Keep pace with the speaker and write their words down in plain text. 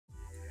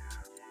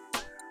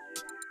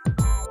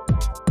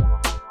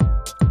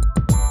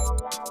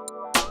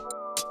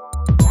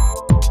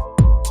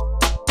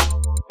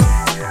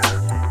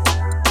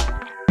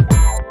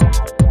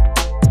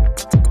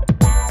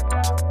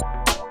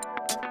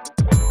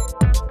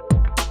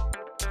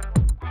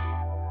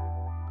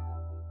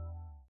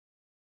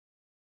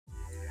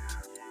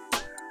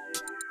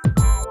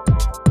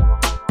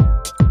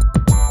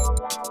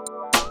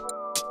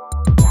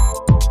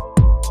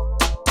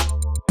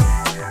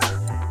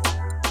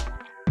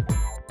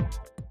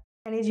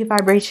Energy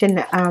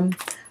vibration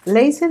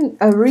lays in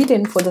a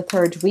reading for the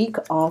third week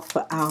of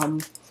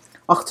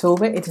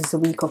October. It is the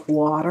week of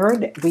water,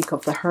 the week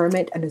of the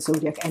hermit, and the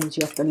zodiac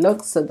energy of the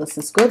lux. So this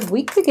is good.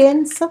 Week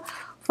begins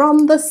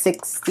from the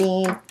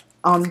 16th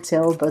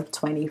until the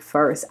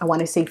 21st. I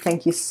want to say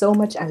thank you so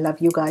much. I love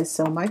you guys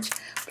so much.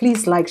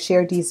 Please like,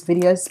 share these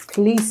videos.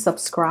 Please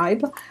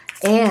subscribe.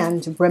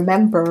 And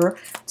remember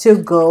to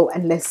go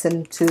and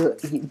listen to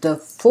the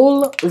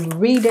full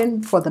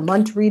reading for the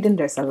month reading.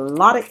 There's a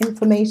lot of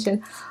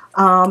information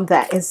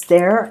that is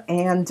there,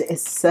 and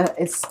it's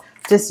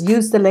just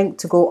use the link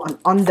to go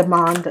on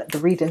demand. The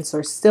readings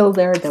are still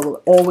there. They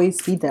will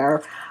always be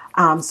there.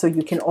 So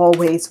you can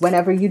always,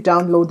 whenever you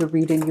download the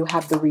reading, you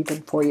have the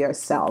reading for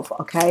yourself.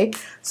 Okay,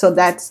 so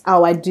that's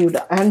how I do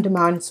the on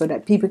demand, so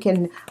that people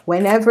can,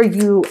 whenever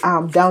you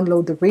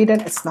download the reading,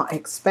 it's not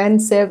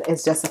expensive,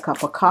 it's just a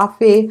cup of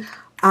coffee.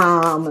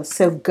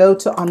 So go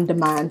to on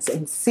demand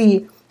and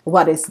see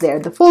what is there.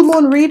 The full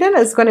moon reading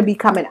is going to be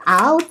coming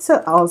out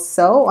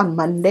also on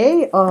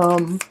Monday.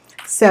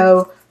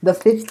 So the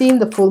 15th,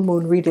 the full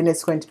moon reading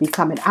is going to be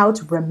coming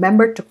out.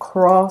 Remember to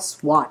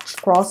cross watch,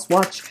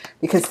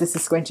 because this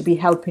is going to be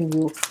helping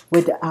you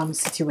with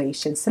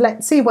situations. So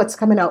let's see what's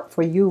coming out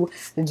for you,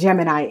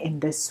 Gemini, in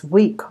this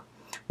week.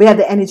 We have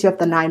the energy of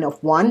the 9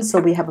 of Wands.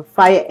 So we have a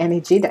fire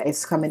energy that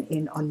is coming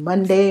in on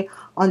Monday.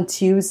 On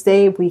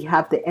Tuesday, we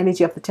have the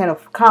energy of the 10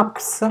 of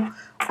Cups,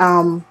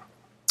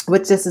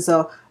 which this is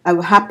a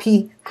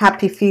happy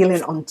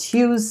feeling on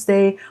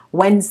Tuesday.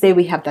 Wednesday,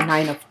 we have the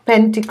 9 of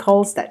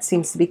Pentacles. That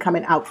seems to be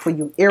coming out for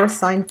you air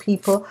sign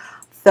people.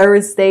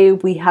 Thursday,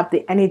 we have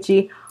the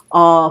energy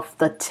of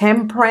the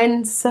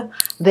Temperance.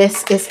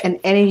 This is an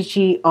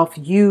energy of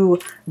you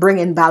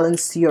bringing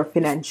balance to your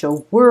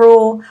financial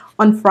world.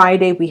 On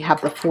Friday, we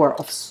have the 4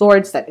 of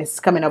Swords. That is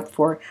coming up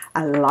for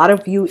a lot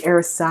of you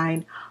air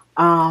sign.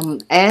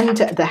 And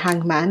the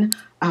Hangman,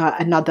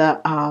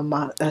 another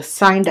a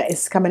sign that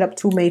is coming up,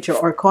 2 major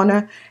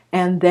arcana.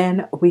 And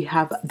then we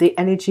have the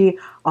energy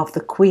of the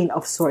Queen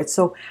of Swords.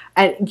 So,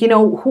 and you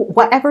know,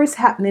 whatever is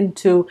happening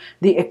to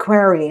the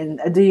Aquarian,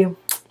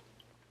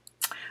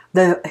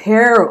 the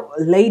hair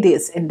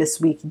ladies in this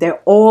week, they're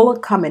all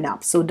coming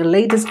up. So the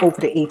ladies over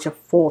the age of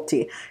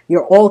 40,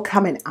 you're all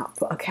coming up.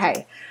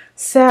 Okay,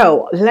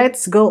 so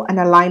let's go and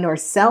align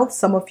ourselves.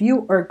 Some of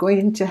you are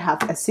going to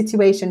have a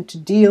situation to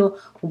deal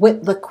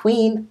with the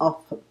Queen of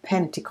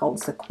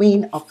Pentacles, the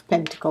Queen of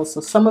Pentacles.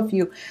 So some of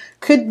you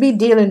could be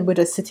dealing with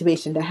a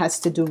situation that has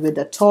to do with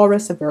a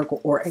Taurus, a Virgo,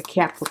 or a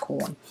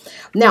Capricorn.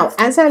 Now,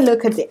 as I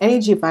look at the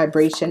energy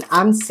vibration,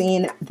 I'm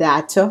seeing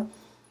that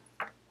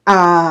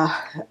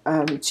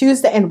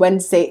Tuesday and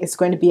Wednesday is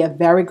going to be a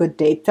very good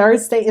day.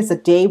 Thursday is a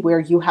day where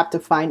you have to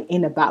find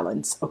inner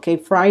balance. Okay,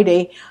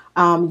 Friday,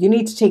 you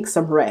need to take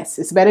some rest.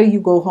 It's better you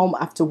go home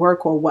after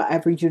work or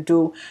whatever you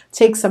do.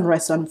 Take some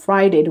rest on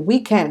Friday. The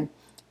weekend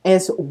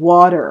is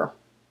water.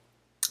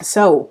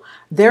 So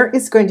there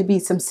is going to be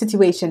some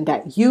situation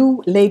that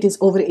you ladies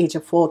over the age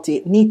of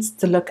 40 needs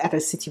to look at a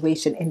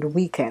situation in the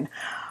weekend.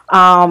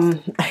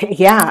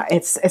 Yeah,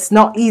 it's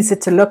not easy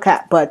to look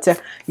at, but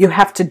you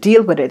have to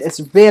deal with it.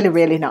 It's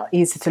really not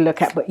easy to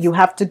look at, but you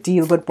have to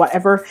deal with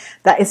whatever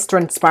that is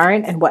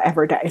transpiring and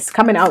whatever that is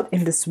coming out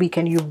in this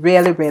weekend. You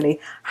really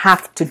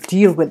have to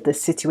deal with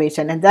this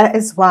situation, and that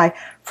is why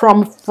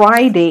from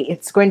Friday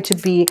it's going to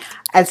be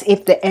as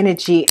if the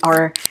energy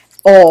are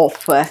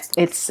off.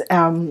 It's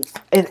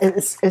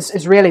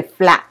really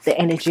flat. The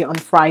energy on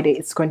Friday,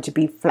 it's going to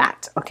be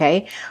flat.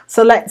 Okay,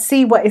 so let's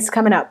see what is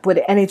coming up with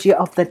the energy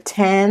of the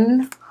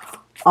 10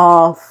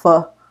 of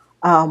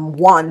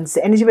Wands.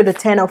 The energy with the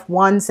 10 of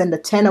Wands and the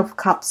 10 of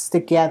Cups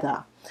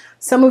together.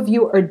 Some of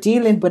you are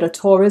dealing with a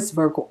Taurus,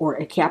 Virgo, or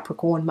a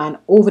Capricorn man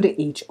over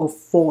the age of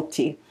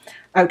 40.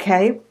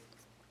 Okay,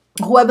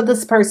 whoever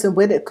this person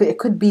with, it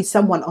could be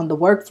someone on the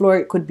work floor,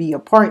 it could be your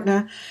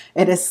partner.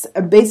 It is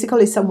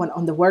basically someone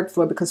on the work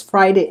floor, because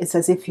Friday is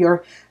as if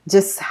you're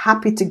just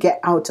happy to get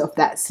out of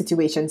that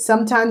situation.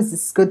 Sometimes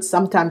it's good,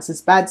 sometimes it's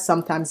bad,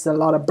 sometimes it's a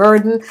lot of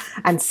burden,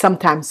 and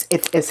sometimes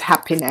it is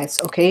happiness.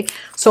 Okay,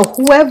 so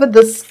whoever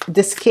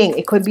this king,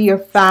 it could be your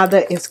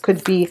father, it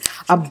could be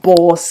a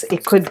boss,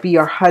 it could be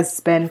your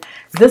husband.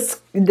 This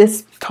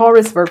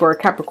Taurus, Virgo, or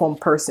Capricorn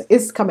person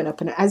is coming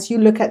up, and as you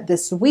look at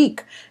this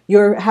week,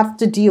 you have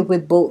to deal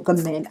with both the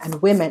men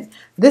and women.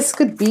 This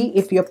could be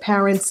if your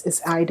parents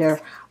is either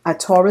a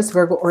Taurus,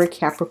 Virgo, or a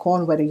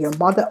Capricorn, whether your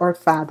mother or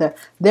father.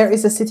 There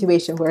is a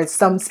situation where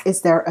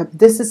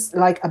this is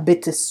like a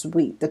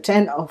bittersweet. The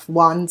 10 of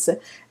Wands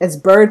is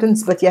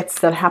burdens, but yet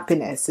still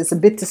happiness. It's a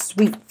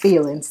bittersweet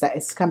feelings that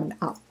is coming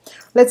up.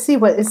 Let's see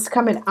what is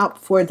coming up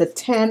for the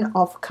 10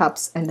 of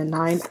Cups and the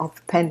 9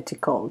 of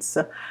Pentacles.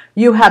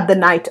 You have the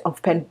Knight of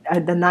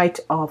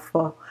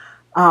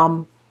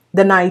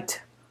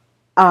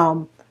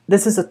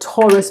this is a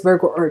Taurus,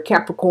 Virgo, or a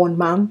Capricorn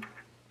man.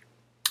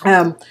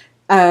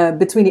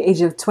 Between the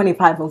age of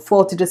 25 and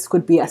 40, this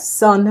could be a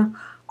son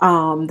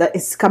that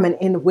is coming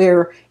in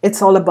where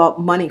it's all about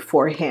money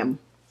for him.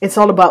 It's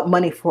all about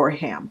money for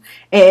him.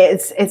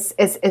 It's as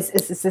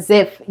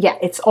if, yeah,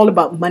 it's all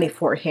about money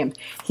for him.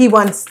 He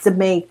wants to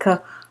make,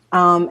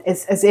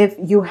 it's as if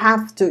you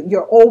have to,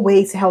 you're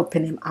always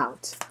helping him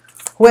out.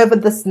 Whoever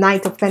this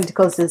Knight of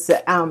Pentacles is,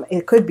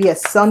 it could be a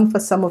son for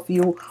some of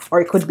you,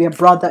 or it could be a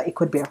brother, it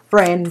could be a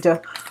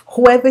friend.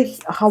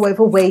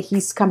 However way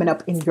he's coming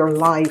up in your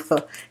life,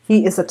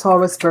 he is a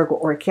Taurus, Virgo,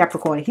 or a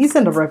Capricorn. He's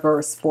in the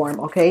reverse form,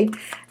 okay?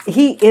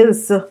 He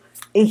is,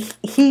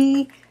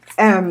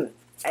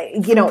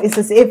 you know, it's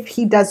as if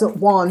he doesn't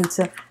want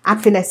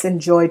happiness and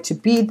joy to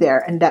be there,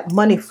 and that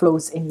money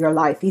flows in your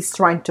life. He's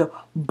trying to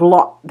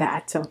block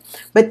that.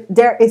 But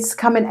there is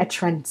coming a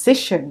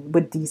transition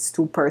with these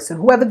two persons.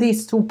 Whoever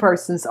these two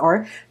persons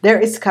are, there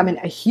is coming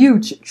a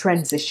huge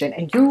transition,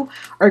 and you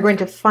are going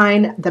to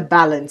find the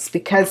balance,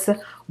 because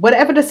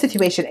whatever the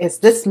situation is,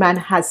 this man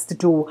has to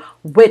do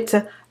with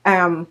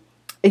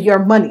your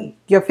money,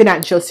 your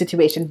financial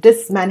situation.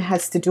 This man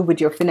has to do with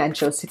your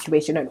financial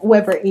situation, and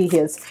whoever he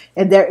is,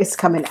 and there is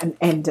coming an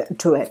end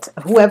to it.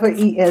 Whoever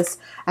he is,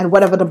 and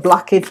whatever the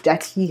blockage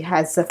that he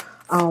has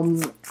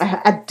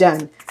had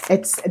done,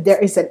 there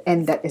is an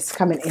end that is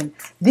coming in.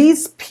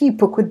 These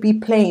people could be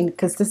playing,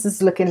 because this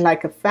is looking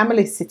like a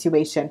family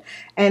situation,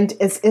 and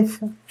as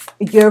if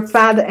your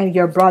father and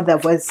your brother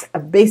was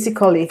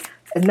basically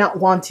not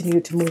wanting you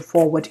to move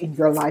forward in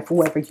your life,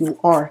 whoever you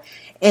are.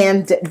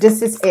 And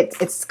this is it.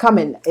 It's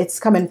coming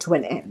to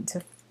an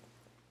end.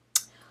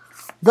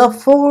 The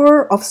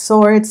Four of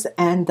Swords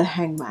and the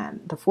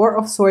Hangman. The Four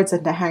of Swords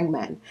and the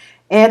Hangman.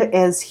 It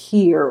is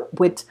here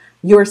with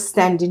you're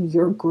standing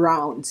your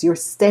grounds. You're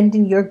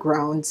standing your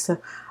grounds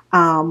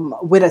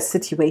with a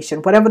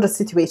situation. Whatever the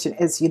situation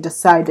is, you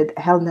decided,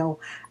 hell no,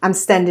 I'm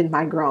standing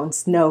my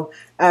grounds. No,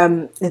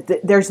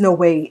 there's no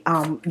way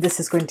this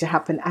is going to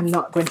happen. I'm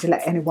not going to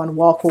let anyone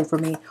walk over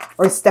me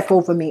or step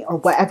over me, or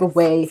whatever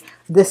way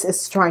this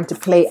is trying to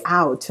play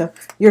out.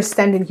 You're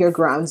standing your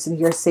grounds and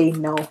you're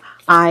saying, no,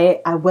 I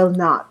will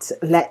not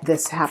let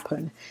this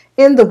happen.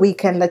 In the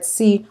weekend, let's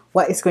see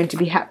what is going to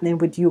be happening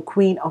with you,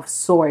 Queen of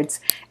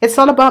Swords. It's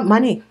all about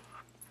money.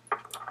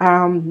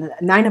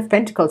 Nine of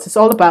Pentacles. It's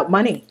all about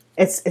money.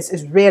 It's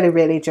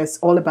really just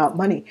all about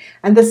money.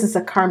 And this is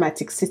a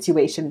karmatic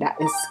situation that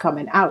is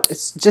coming out.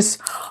 It's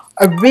just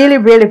a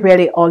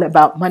really all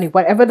about money.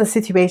 Whatever the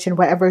situation,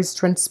 whatever is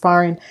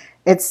transpiring,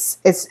 it's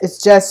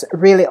just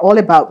really all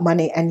about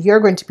money. And you're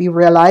going to be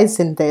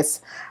realizing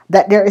this,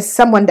 that there is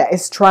someone that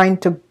is trying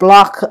to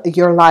block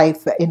your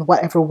life in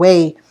whatever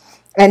way.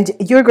 And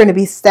you're going to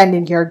be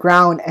standing your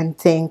ground and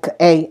think,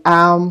 hey,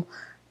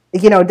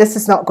 you know, this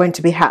is not going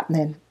to be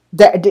happening.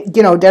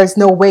 You know, there's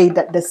no way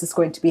that this is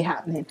going to be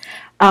happening.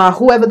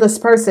 Whoever this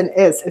person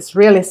is, it's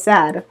really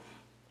sad,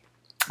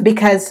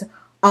 because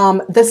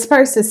this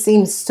person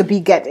seems to be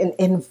getting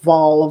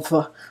involved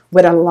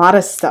with a lot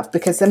of stuff,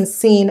 because I'm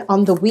seeing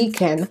on the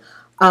weekend,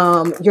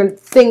 you're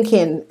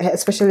thinking,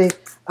 especially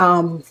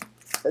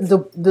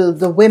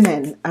the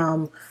women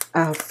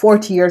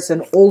 40 years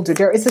and older,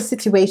 there is a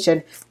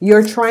situation,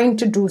 you're trying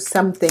to do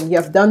something,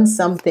 you've done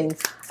something,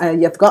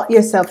 you've got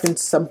yourself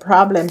into some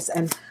problems,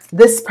 and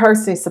this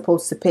person is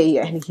supposed to pay you,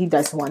 and he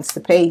doesn't want to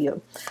pay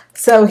you.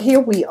 So here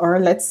we are.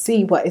 Let's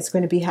see what is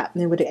going to be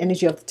happening with the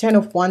energy of the Ten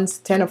of Wands,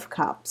 Ten of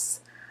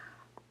Cups.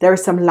 There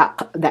is some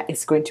luck that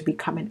is going to be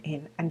coming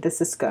in, and this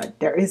is good.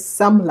 There is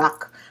some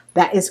luck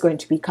that is going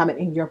to be coming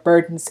in. Your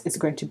burdens is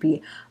going to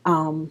be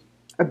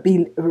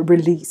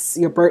released.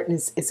 Your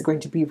burdens is going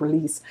to be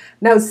released.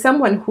 Now,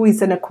 someone who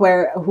is an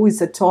Aquarius, who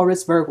is a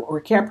Taurus, Virgo, or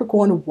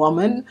Capricorn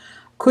woman,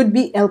 could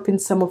be helping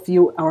some of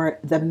you, or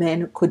the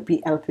men could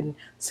be helping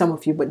some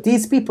of you. But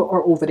these people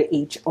are over the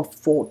age of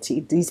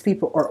 40. These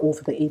people are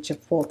over the age of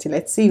 40.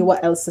 Let's see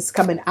what else is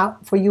coming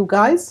out for you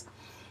guys.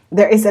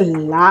 There is a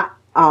lot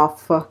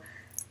of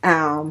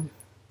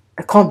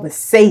a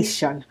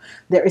conversation.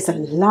 There is a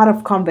lot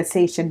of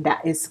conversation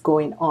that is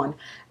going on.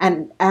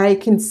 And I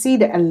can see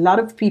that a lot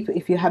of people,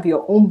 if you have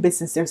your own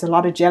business, there's a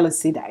lot of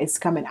jealousy that is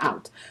coming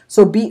out.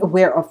 So be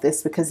aware of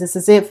this, because it's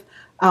as if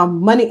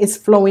money is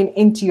flowing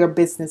into your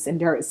business, and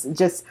there is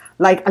just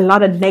like a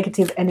lot of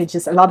negative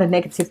energies, a lot of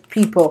negative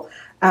people.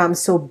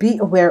 So be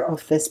aware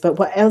of this. But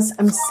what else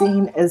I'm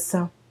seeing is,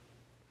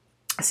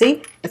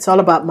 see, it's all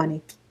about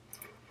money.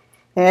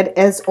 It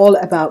is all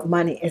about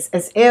money. It's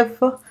as if,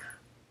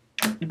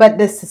 but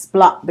this is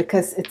blocked,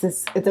 because it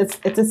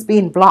is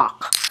being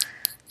blocked.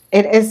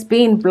 It is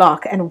being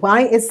blocked. And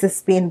why is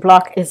this being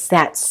blocked? Is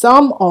that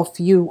some of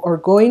you are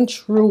going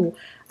through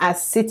a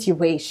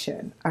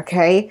situation,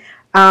 okay?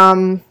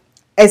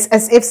 It's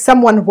as if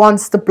someone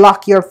wants to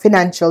block your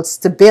financial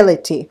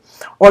stability,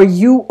 or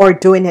you are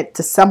doing it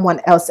to someone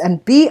else.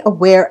 And be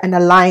aware and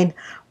align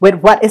with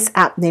what is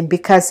happening,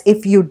 because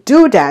if you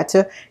do that,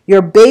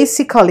 you're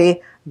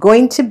basically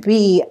going to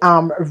be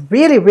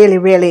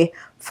really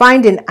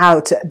finding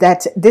out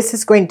that this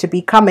is going to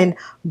be coming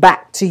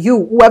back to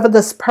you. Whoever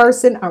this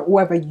person, or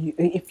whoever you,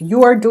 if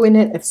you are doing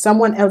it, if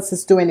someone else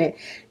is doing it,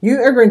 you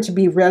are going to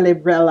be really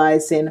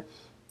realizing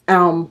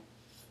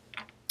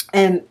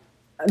and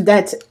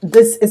that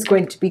this is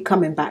going to be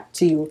coming back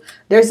to you.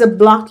 There's a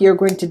block. You're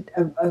going to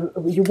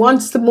you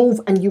want to move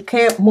and you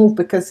can't move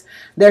because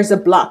there's a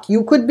block.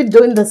 You could be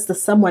doing this to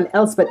someone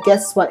else, but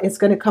guess what? It's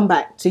going to come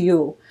back to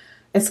you.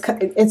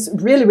 It's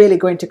really, really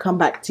going to come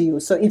back to you.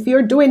 So if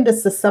you're doing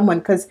this to someone,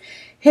 because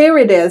here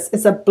it is,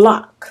 it's a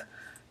block.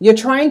 You're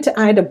trying to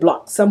either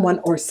block someone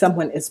or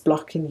someone is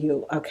blocking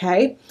you,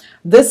 okay?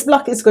 This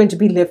block is going to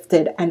be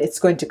lifted and it's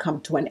going to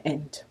come to an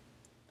end.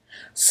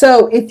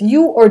 So if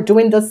you are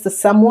doing this to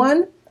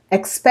someone,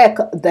 expect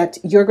that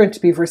you're going to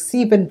be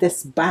receiving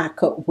this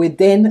back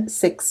within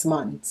 6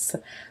 months.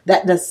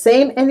 That the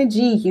same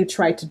energy you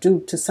try to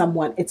do to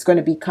someone, it's going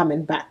to be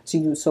coming back to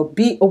you. So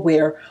be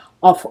aware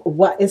of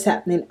what is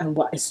happening and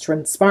what is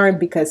transpiring,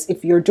 because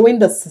if you're doing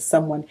this to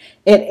someone,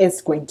 it is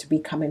going to be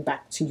coming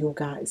back to you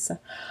guys.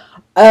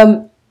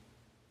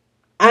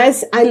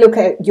 As I look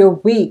at your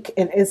week,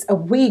 it is a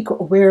week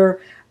where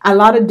a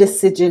lot of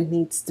decision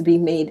needs to be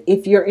made.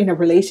 If you're in a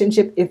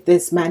relationship, if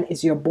this man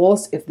is your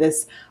boss, if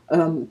this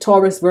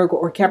Taurus, Virgo,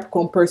 or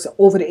Capricorn person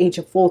over the age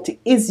of 40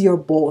 is your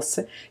boss,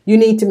 you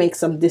need to make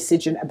some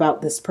decision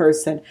about this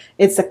person.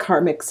 It's a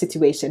karmic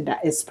situation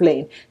that is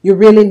playing. You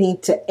really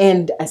need to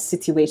end a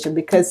situation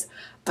because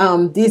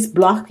these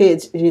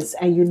blockages,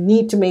 and you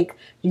need to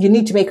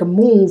make a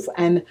move,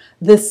 and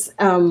this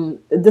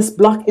this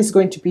block is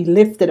going to be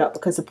lifted up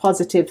because the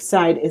positive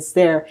side is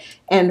there,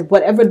 and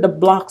whatever the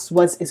blocks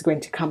was is going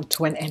to come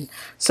to an end.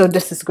 So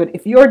this is good.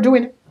 If you're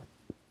doing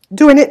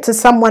it to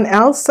someone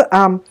else,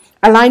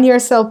 align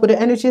yourself with the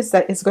energies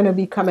that is going to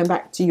be coming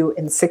back to you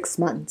in 6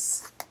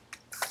 months.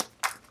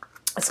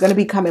 It's going to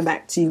be coming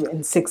back to you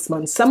in 6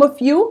 months. Some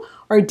of you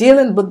are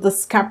dealing with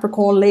this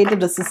Capricorn lady.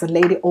 This is a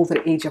lady over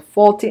the age of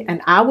 40.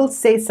 And I will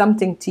say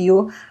something to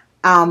you.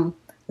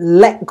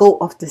 Let go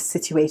of this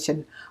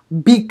situation,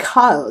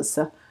 because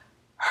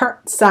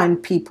hurt sign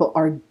people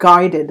are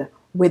guided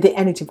with the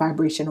energy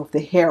vibration of the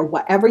hair.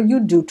 Whatever you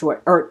do to an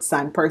earth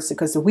sign person,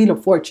 because the Wheel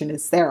of Fortune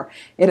is there,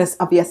 it is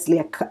obviously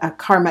a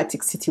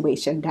karmatic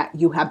situation that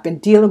you have been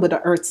dealing with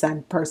an earth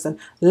sign person.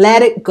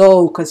 Let it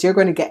go, because you're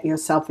going to get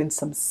yourself in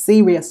some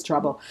serious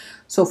trouble.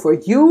 So for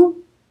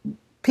you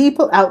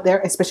people out there,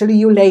 especially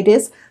you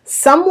ladies,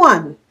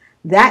 someone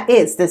that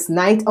is this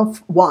Knight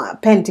of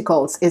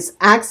Pentacles is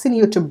asking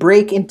you to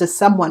break into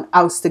someone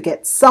else to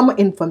get some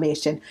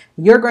information.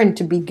 You're going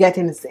to be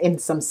getting in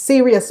some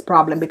serious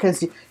problem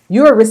because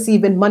you're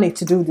receiving money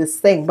to do this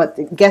thing.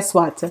 But guess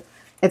what?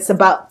 It's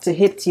about to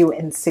hit you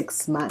in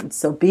 6 months.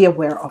 So be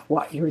aware of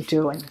what you're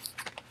doing.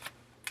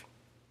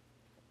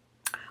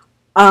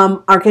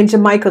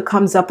 Archangel Michael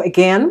comes up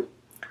again.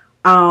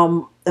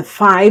 The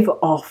 5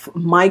 of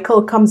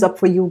Michael comes up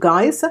for you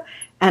guys.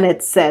 And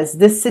it says,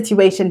 this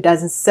situation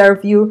doesn't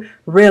serve you.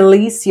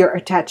 Release your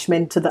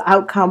attachment to the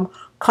outcome.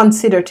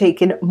 Consider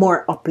taking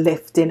more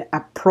uplifting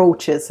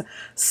approaches.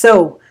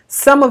 So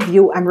some of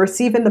you, I'm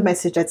receiving the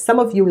message that some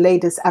of you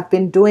ladies have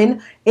been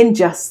doing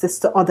injustice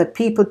to other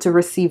people to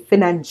receive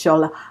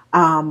financial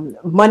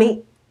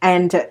money.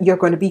 And you're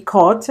going to be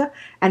caught.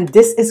 And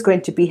this is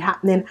going to be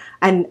happening.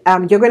 And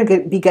you're going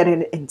to be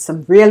getting in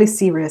some really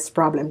serious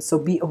problems. So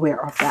be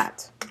aware of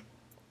that.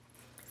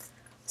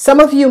 Some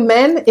of you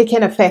men, it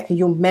can affect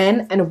you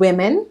men and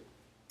women,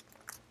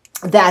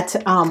 that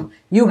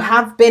you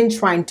have been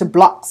trying to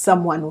block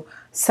someone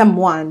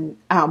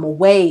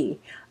way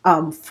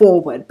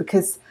forward,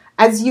 because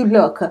as you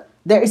look,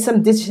 there is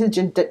some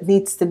decision that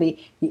needs to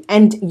be,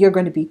 and you're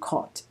going to be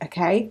caught.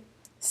 Okay,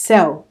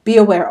 so be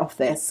aware of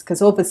this,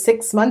 because over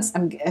 6 months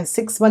and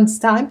 6 months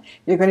time,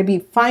 you're going to be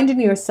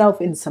finding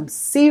yourself in some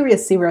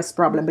serious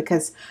problem,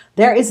 because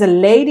there is a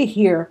lady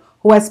here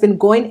who has been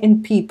going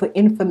in people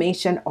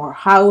information or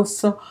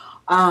house.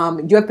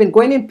 You have been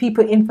going in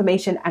people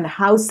information and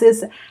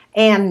houses,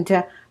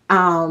 and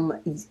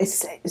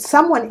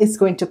someone is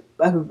going to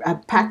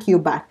pack you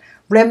back.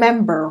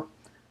 Remember,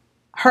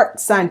 hurt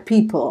sign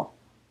people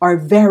are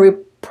very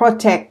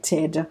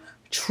protected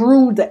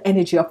through the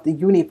energy of the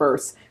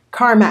universe.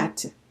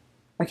 Karmat.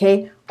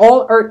 Okay,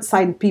 all earth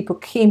sign people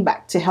came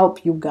back to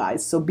help you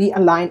guys. So be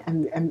aligned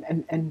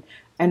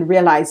and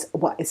realize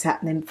what is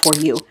happening for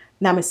you.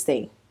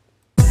 Namaste.